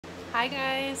Hi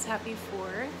guys, happy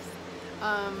 4th.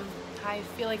 I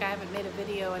feel like I haven't made a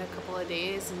video in a couple of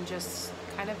days and just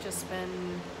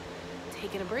been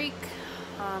taking a break.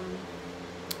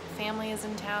 Family is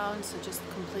in town, so just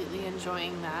completely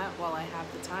enjoying that while I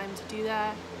have the time to do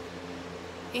that.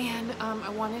 And I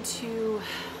wanted to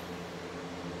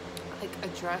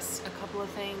address a couple of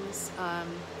things.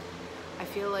 I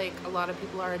feel like a lot of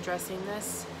people are addressing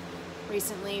this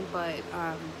recently, but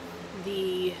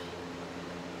the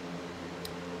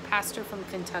pastor from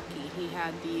Kentucky, he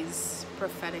had these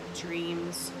prophetic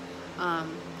dreams. I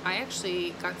actually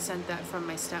got sent that from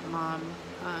my stepmom,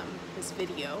 this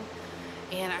video,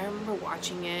 and I remember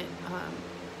watching it,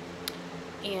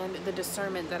 and the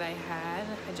discernment that I had,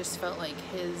 I just felt like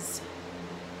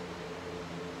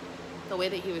the way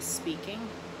that he was speaking,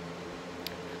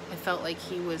 I felt like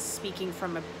he was speaking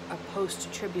from a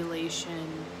post-tribulation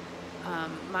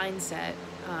mindset.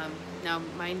 Now,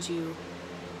 mind you,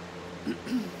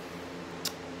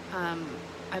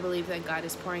 I believe that God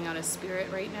is pouring out His Spirit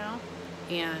right now,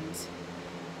 and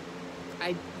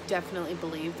I definitely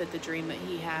believe that the dream that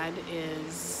he had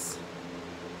is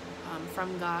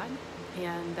from God,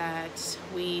 and that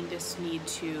we just need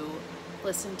to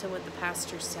listen to what the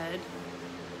pastor said,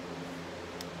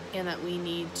 and that we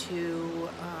need to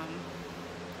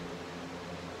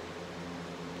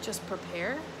just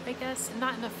prepare, I guess,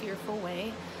 not in a fearful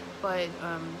way, but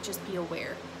just be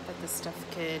aware that this stuff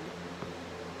could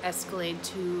escalate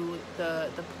to the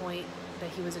point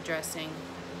that he was addressing.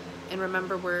 And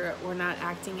remember, we're not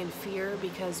acting in fear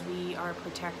because we are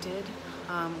protected.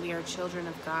 We are children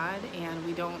of God, and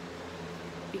we don't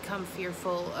become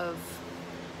fearful of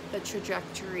the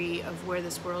trajectory of where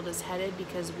this world is headed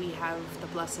because we have the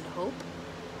blessed hope.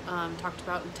 Talked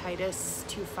about in Titus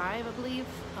 2:5, I believe.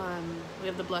 We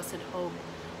have the blessed hope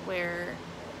where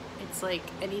it's like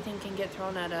anything can get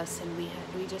thrown at us, and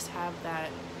we just have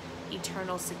that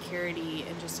eternal security,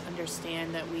 and just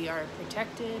understand that we are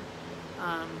protected,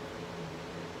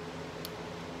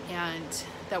 and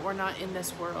that we're not in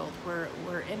this world. We're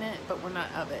in it, but we're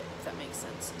not of it, if that makes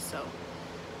sense. So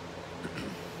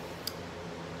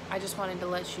I just wanted to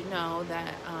let you know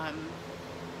that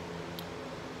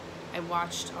I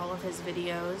watched all of his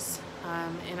videos,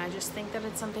 and I just think that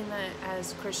it's something that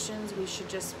as Christians we should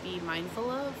just be mindful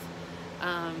of.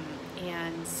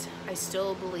 And I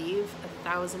still believe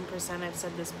 1000%, I've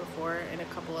said this before in a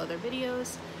couple other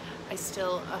videos, I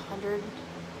still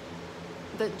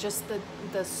the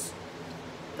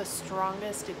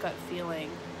strongest gut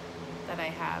feeling that I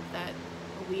have that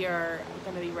we are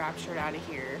going to be raptured out of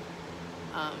here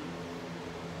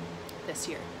this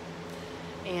year.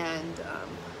 And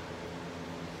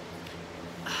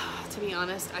to be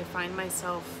honest, I find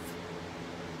myself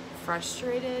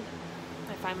frustrated.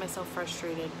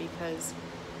 Because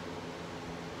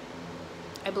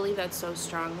I believe that so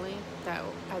strongly, that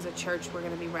as a church we're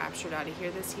going to be raptured out of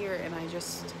here this year, and I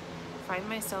just find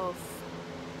myself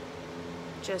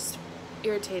just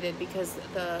irritated because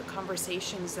the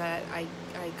conversations that I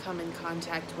come in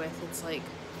contact with, it's like,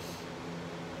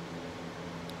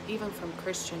 even from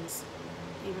Christians,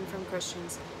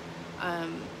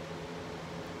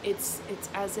 it's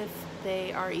as if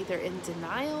they are either in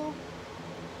denial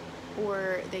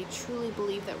or they truly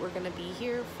believe that we're going to be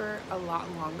here for a lot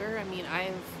longer. I mean,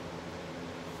 I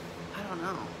don't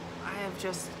know. I have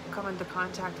just come into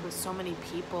contact with so many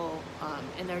people,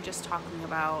 and they're just talking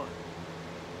about,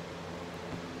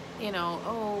 you know,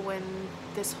 oh, when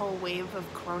this whole wave of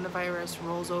coronavirus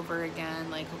rolls over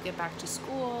again, like, we'll get back to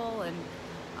school, and,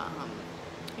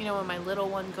 you know, when my little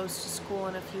one goes to school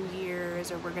in a few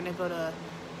years, or we're going to go to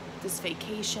this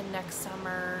vacation next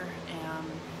summer,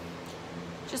 and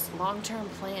just long-term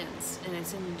plans, and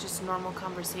it's in just normal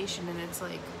conversation, and it's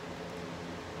like,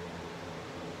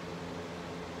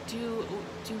 do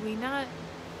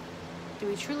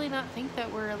we truly not think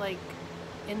that we're like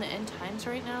in the end times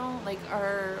right now? Like,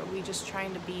 are we just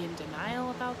trying to be in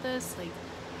denial about this? Like,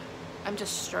 I'm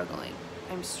struggling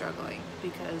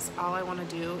because all I want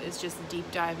to do is just deep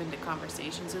dive into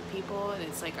conversations with people, and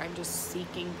it's like I'm just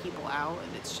seeking people out,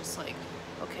 and it's just like,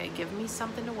 okay, give me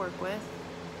something to work with.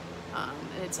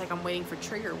 And it's like I'm waiting for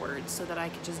trigger words so that I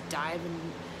can just dive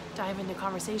into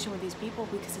conversation with these people,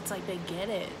 because it's like they get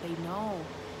it, they know.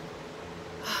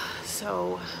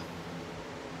 So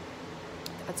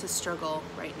that's a struggle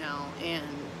right now, and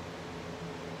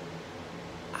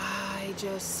I'm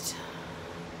just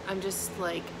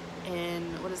like in,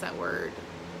 what is that word?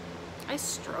 I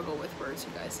struggle with words,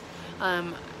 you guys.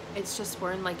 It's just,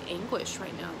 we're in like anguish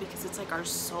right now, because it's like our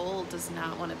soul does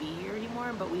not want to be here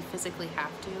anymore, but we physically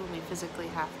have to, and we physically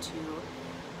have to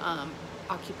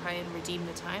occupy and redeem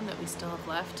the time that we still have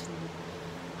left. And,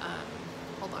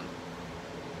 hold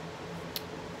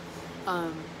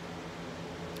on.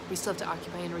 We still have to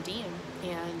occupy and redeem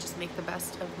and just make the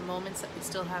best of the moments that we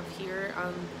still have here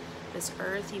on this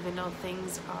earth, even though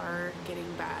things are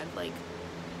getting bad. Like,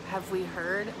 have we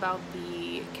heard about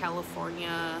the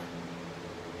California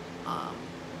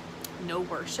no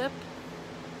worship?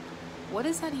 What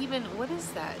is that even? What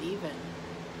is that even?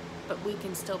 But we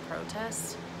can still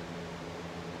protest?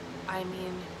 I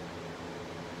mean,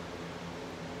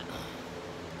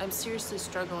 I'm seriously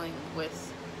struggling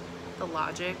with the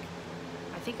logic.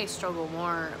 I think I struggle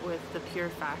more with the pure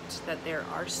fact that there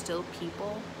are still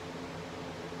people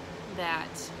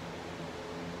that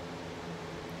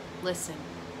listen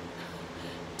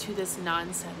to this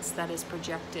nonsense that is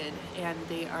projected, and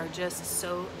they are just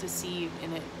so deceived,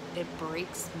 and it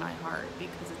breaks my heart,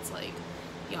 because it's like,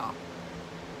 y'all,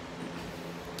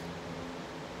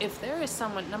 if there is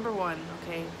someone, number one,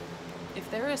 okay, if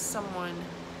there is someone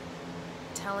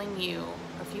telling you,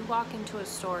 if you walk into a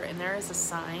store and there is a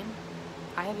sign,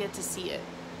 I have yet to see it,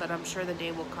 but I'm sure the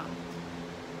day will come.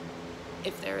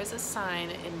 If there is a sign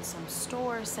in some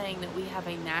store saying that we have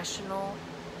a national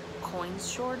coins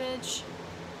shortage,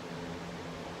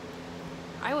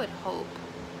 I would hope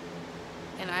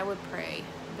and I would pray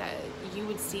that you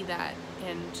would see that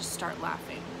and just start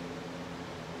laughing.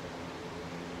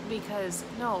 Because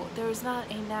no, there's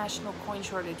not a national coin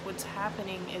shortage. What's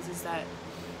happening is that,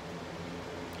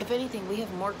 if anything, we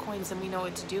have more coins than we know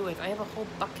what to do with. I have a whole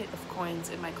bucket of coins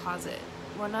in my closet.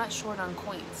 We're not short on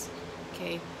coins,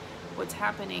 okay? What's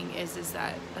happening is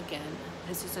that, again,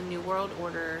 this is a New World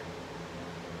Order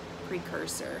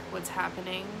precursor. What's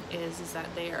happening is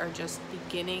that they are just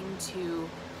beginning to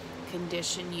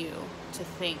condition you to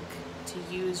think, to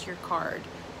use your card,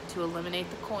 to eliminate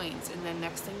the coins. And then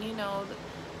next thing you know,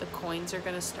 the coins are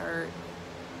going to start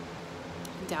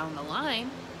down the line.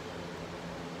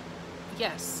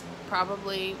 Yes,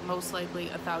 probably, most likely,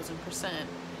 1,000%.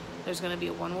 There's going to be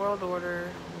a one world order,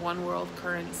 one world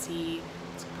currency.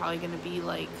 It's probably going to be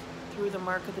like through the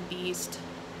mark of the beast,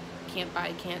 can't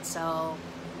buy, can't sell,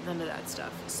 none of that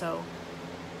stuff. So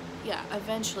yeah,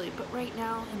 eventually. But right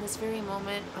now, in this very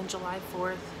moment, on July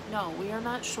 4th, no, we are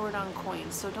not short on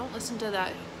coins. So don't listen to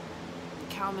that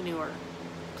cow manure,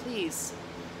 please.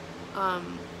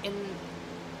 And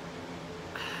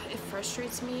it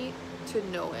frustrates me to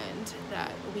no end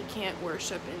that we can't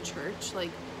worship in church. Like,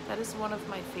 that is one of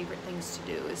my favorite things to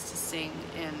do, is to sing,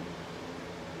 and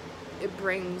it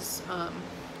brings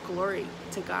glory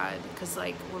to God, because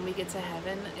like when we get to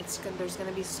heaven, there's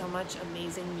gonna be so much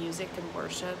amazing music and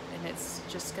worship, and it's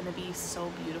just gonna be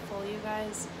so beautiful, you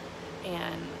guys.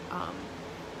 And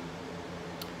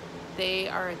they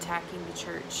are attacking the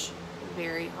church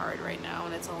very hard right now,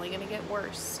 and it's only gonna get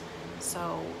worse.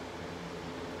 So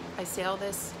I say all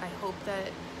this, I hope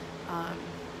that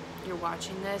you're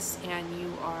watching this and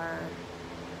you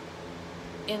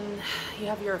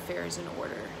have your affairs in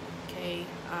order, okay?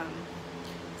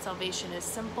 Salvation is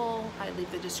simple. I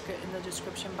leave in the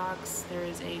description box. There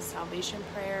is a salvation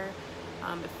prayer,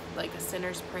 like a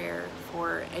sinner's prayer,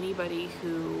 for anybody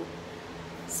who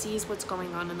sees what's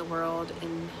going on in the world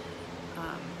and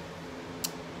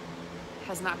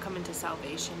has not come into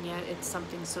salvation yet. It's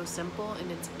something so simple,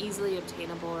 and it's easily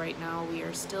obtainable right now. We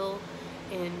are still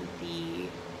in the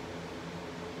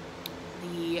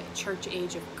church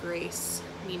age of grace,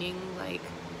 meaning like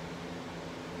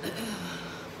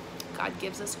God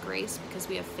gives us grace because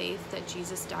we have faith that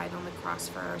Jesus died on the cross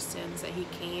for our sins, that he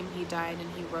came, he died, and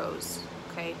he rose,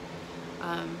 okay?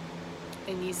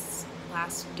 In these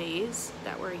last days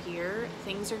that we're here,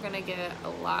 things are gonna get a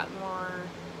lot more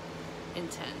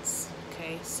intense,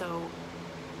 okay? So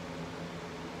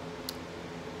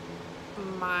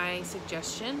my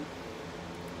suggestion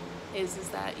is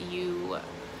that you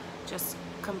just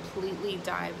completely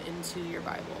dive into your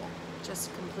Bible.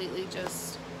 Just completely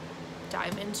just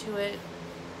dive into it.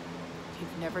 If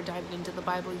you've never dived into the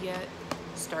Bible yet,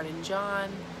 start in John,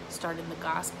 start in the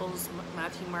Gospels,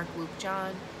 Matthew, Mark, Luke,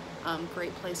 John.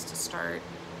 Great place to start.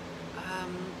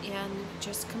 And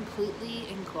just completely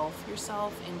engulf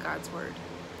yourself in God's Word.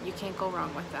 You can't go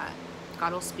wrong with that.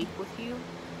 God will speak with you,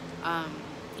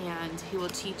 and he will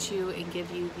teach you and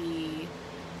give you the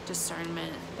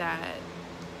discernment that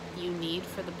you need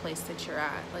for the place that you're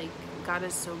at. Like, God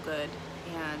is so good,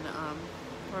 and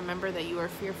remember that you are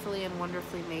fearfully and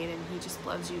wonderfully made, and he just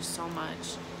loves you so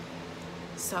much.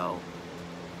 So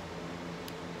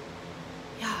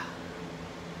yeah,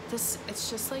 it's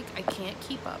just like, I can't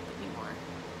keep up anymore.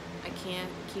 I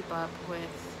can't keep up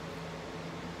with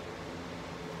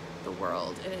the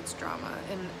world and its drama.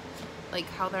 And like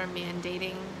how they're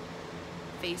mandating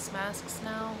face masks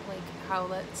now, like how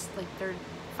that's like they're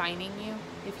fining you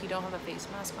if you don't have a face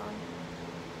mask on.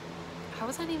 How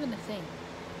is that even a thing?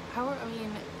 I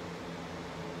mean,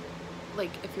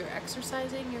 like if you're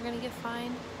exercising, you're gonna get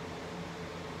fined.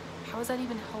 How is that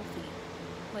even healthy?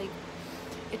 Like,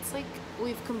 it's like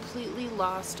we've completely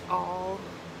lost all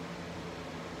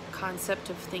concept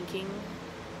of thinking,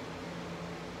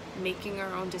 making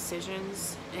our own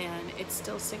decisions, and it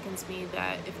still sickens me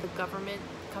that if the government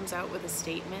comes out with a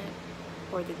statement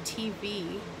or the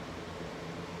TV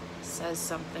says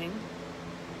something,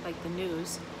 like the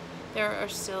news, there are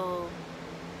still,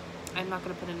 I'm not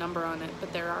going to put a number on it,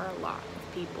 but there are a lot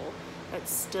of people that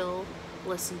still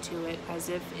listen to it as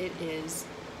if it is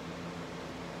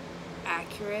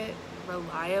accurate,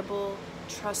 reliable,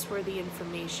 trustworthy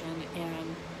information,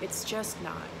 and it's just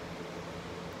not.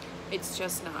 It's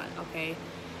just not, okay?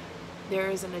 There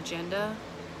is an agenda,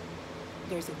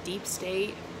 there's a deep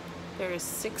state, there is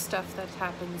sick stuff that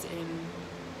happens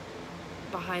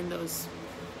behind those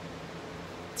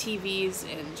TVs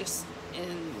and just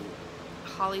in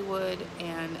Hollywood,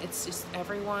 and it's just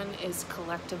everyone is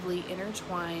collectively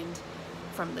intertwined,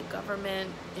 from the government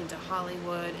into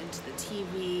Hollywood, into the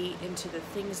TV, into the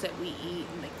things that we eat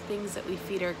and the things that we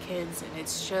feed our kids, and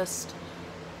it's just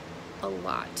a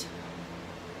lot.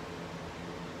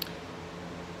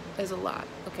 There's a lot,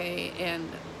 okay? And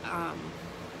I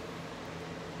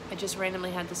just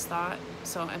randomly had this thought,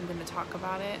 so I'm going to talk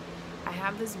about it. I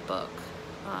have this book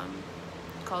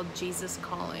called Jesus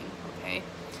Calling, okay?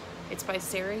 It's by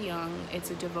Sarah Young.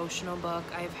 It's a devotional book.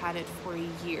 I've had it for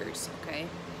years, okay?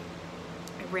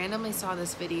 I randomly saw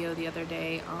this video the other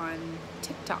day on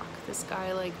TikTok. This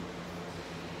guy, like,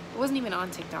 it wasn't even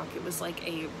on TikTok. It was like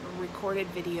a recorded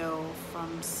video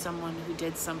from someone who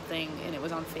did something, and it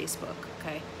was on Facebook,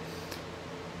 okay?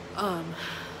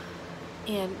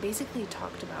 And basically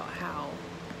talked about how,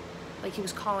 like, he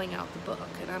was calling out the book,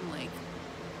 and I'm like,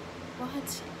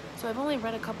 what? So I've only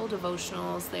read a couple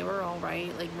devotionals. They were all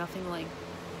right. Like, nothing, like,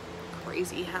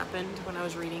 crazy happened when I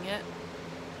was reading it.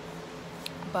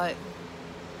 But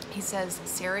he says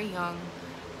Sarah Young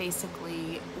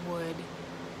basically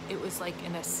it was like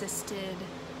an assisted,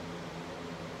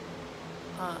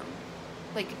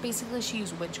 like, basically she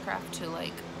used witchcraft to,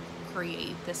 like,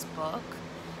 create this book.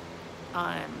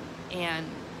 And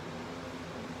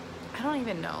I don't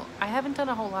even know. I haven't done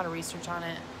a whole lot of research on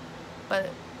it, but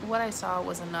what I saw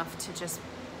was enough to just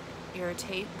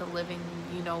irritate the living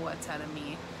you-know-what's out of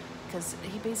me, because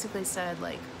he basically said,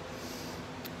 like,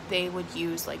 they would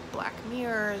use, like, black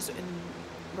mirrors and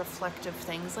reflective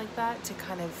things like that to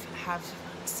kind of have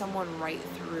someone write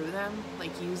through them,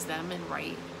 like, use them and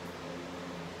write.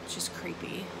 It's just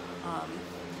creepy.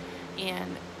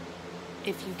 And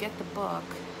if you get the book,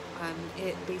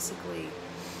 it basically,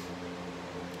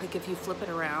 like, if you flip it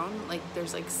around, like,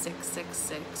 there's like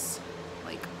 666,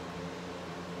 like,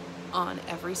 on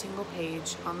every single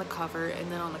page on the cover,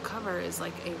 and then on the cover is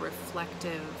like a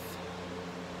reflective,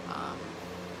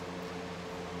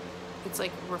 it's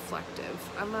like reflective.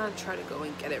 I'm gonna try to go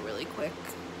and get it really quick.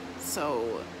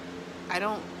 So I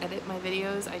don't edit my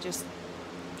videos, I just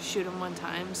shoot them one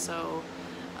time, so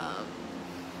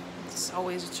it's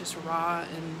always just raw,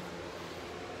 and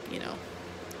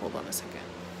hold on a second.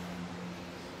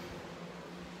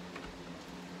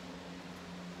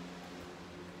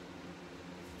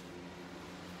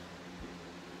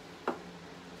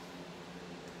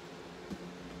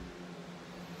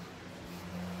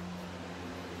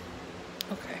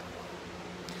 Okay,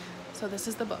 so this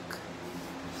is the book.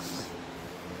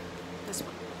 This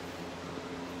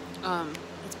one.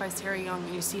 It's by Sarah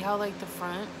Young. You see how, like, the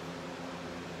front,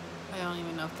 I don't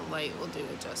even know if the light will do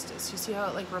it justice. You see how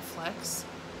it, like, reflects?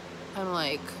 I'm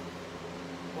like,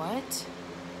 what?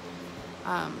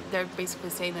 They're basically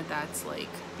saying that that's, like,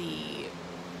 the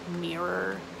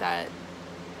mirror that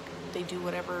they do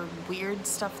whatever weird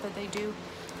stuff that they do.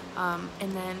 And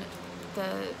then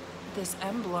this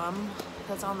emblem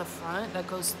that's on the front that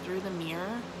goes through the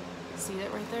mirror, see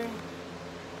that right there?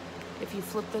 If you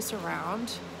flip this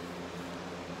around,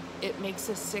 it makes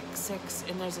a 6-6,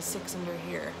 and there's a 6 under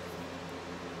here.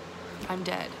 I'm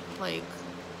dead. Like,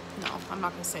 no, I'm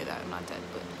not gonna say that. I'm not dead,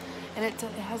 but, and it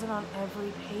has it on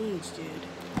every page, dude.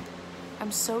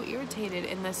 I'm so irritated,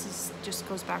 and just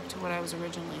goes back to what I was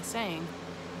originally saying.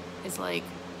 It's like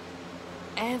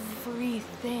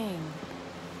everything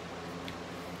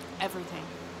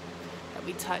that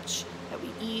we touch, that we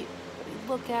eat, that we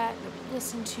look at, that we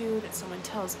listen to, that someone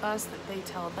tells us, that they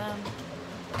tell them,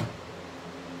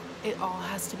 it all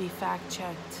has to be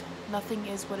fact-checked. Nothing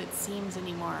is what it seems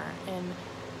anymore. And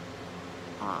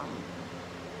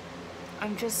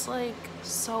I'm just like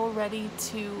so ready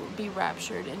to be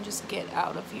raptured and just get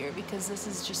out of here, because this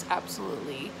is just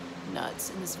absolutely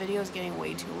nuts. And this video is getting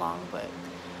way too long, but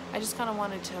I just kind of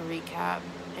wanted to recap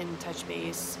and touch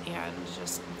base and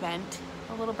just vent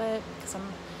a little bit, because I'm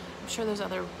sure there's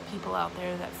other people out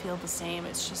there that feel the same.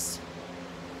 It's just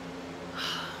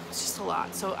a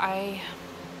lot. So I'm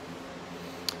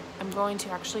going to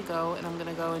actually go, and I'm going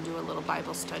to go and do a little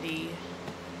Bible study,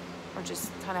 or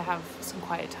just kind of have some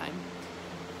quiet time,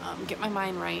 get my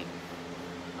mind right.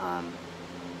 I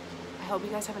hope you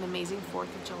guys have an amazing 4th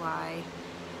of July.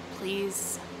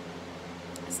 Please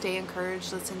stay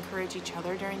encouraged. Let's encourage each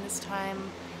other during this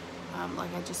time.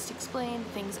 Like I just explained,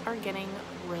 things are getting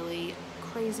really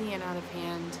crazy and out of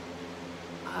hand.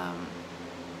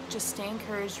 Just stay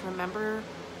encouraged. Remember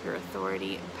your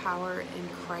authority and power in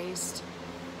Christ.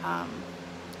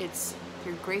 It's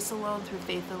through grace alone, through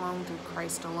faith alone, through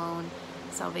Christ alone.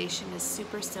 Salvation is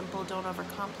super simple. Don't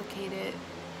overcomplicate it.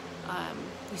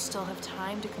 You still have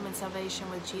time to come in salvation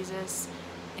with Jesus,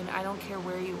 and I don't care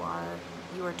where you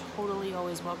are totally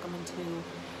always welcome into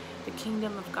the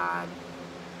kingdom of God.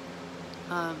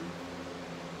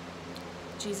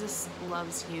 Jesus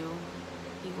loves you.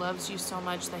 He loves you so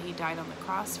much that he died on the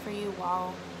cross for you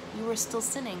while you were still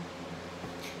sinning.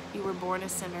 You were born a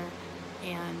sinner,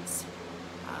 and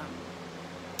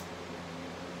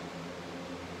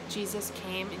Jesus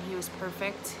came and he was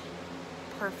perfect.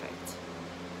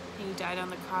 And he died on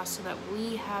the cross so that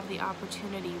we have the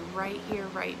opportunity right here,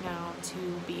 right now,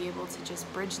 to be able to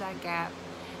just bridge that gap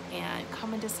and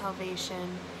come into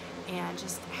salvation and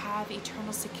just have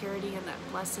eternal security and that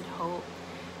blessed hope,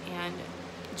 and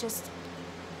just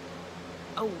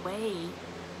a way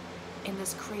in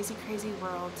this crazy, crazy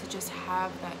world to just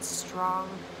have that strong,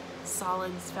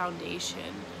 solid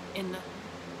foundation in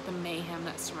the mayhem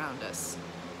that surrounds us.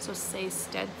 So stay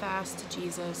steadfast to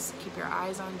Jesus. Keep your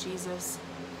eyes on Jesus.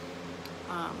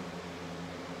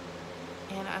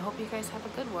 And I hope you guys have a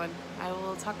good one. I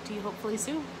will talk to you hopefully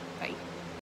soon. Bye.